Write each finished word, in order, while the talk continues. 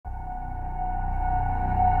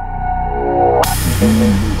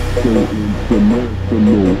so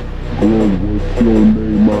international. Girl, what's your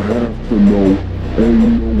name? I have to know. Ain't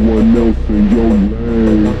no one else in your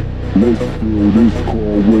lane. Let's fill this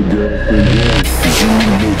car with gas and gas. You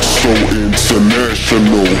look so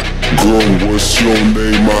international. Girl, what's your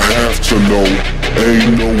name? I have to know.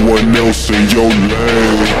 Ain't no one else in your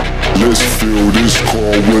lane. Let's fill this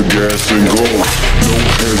car with gas and go. No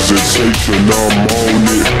hesitation, I'm on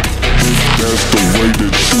it. If that's the way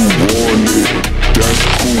that you want it, that's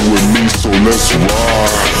cool with me, so let's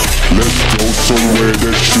ride. Let's go somewhere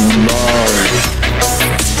that you like.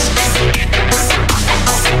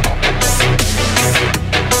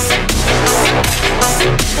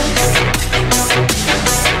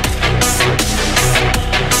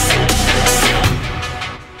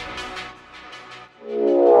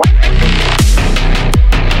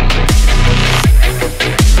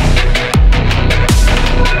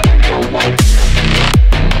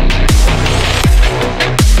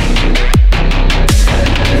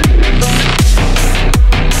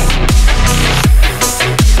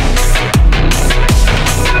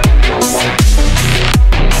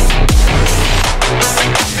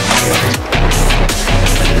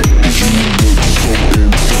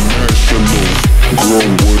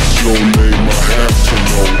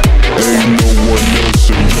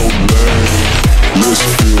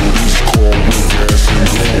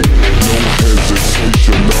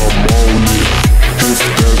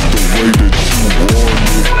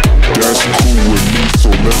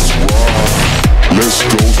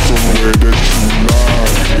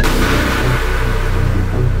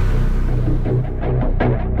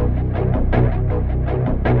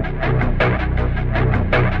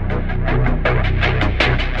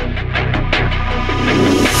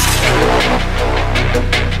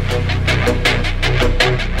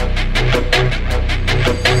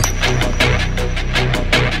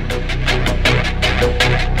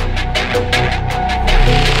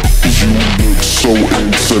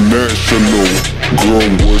 International. Girl,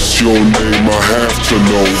 what's your name? I have to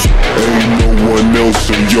know. Ain't no one else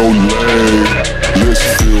in your lane. Let's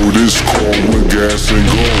fill this car with gas and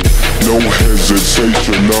go. No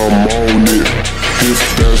hesitation, I'm on it. If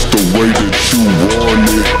that's the way that you want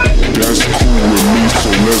it, that's cool with me,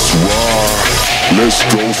 so let's ride. Let's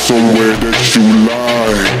go somewhere that you like.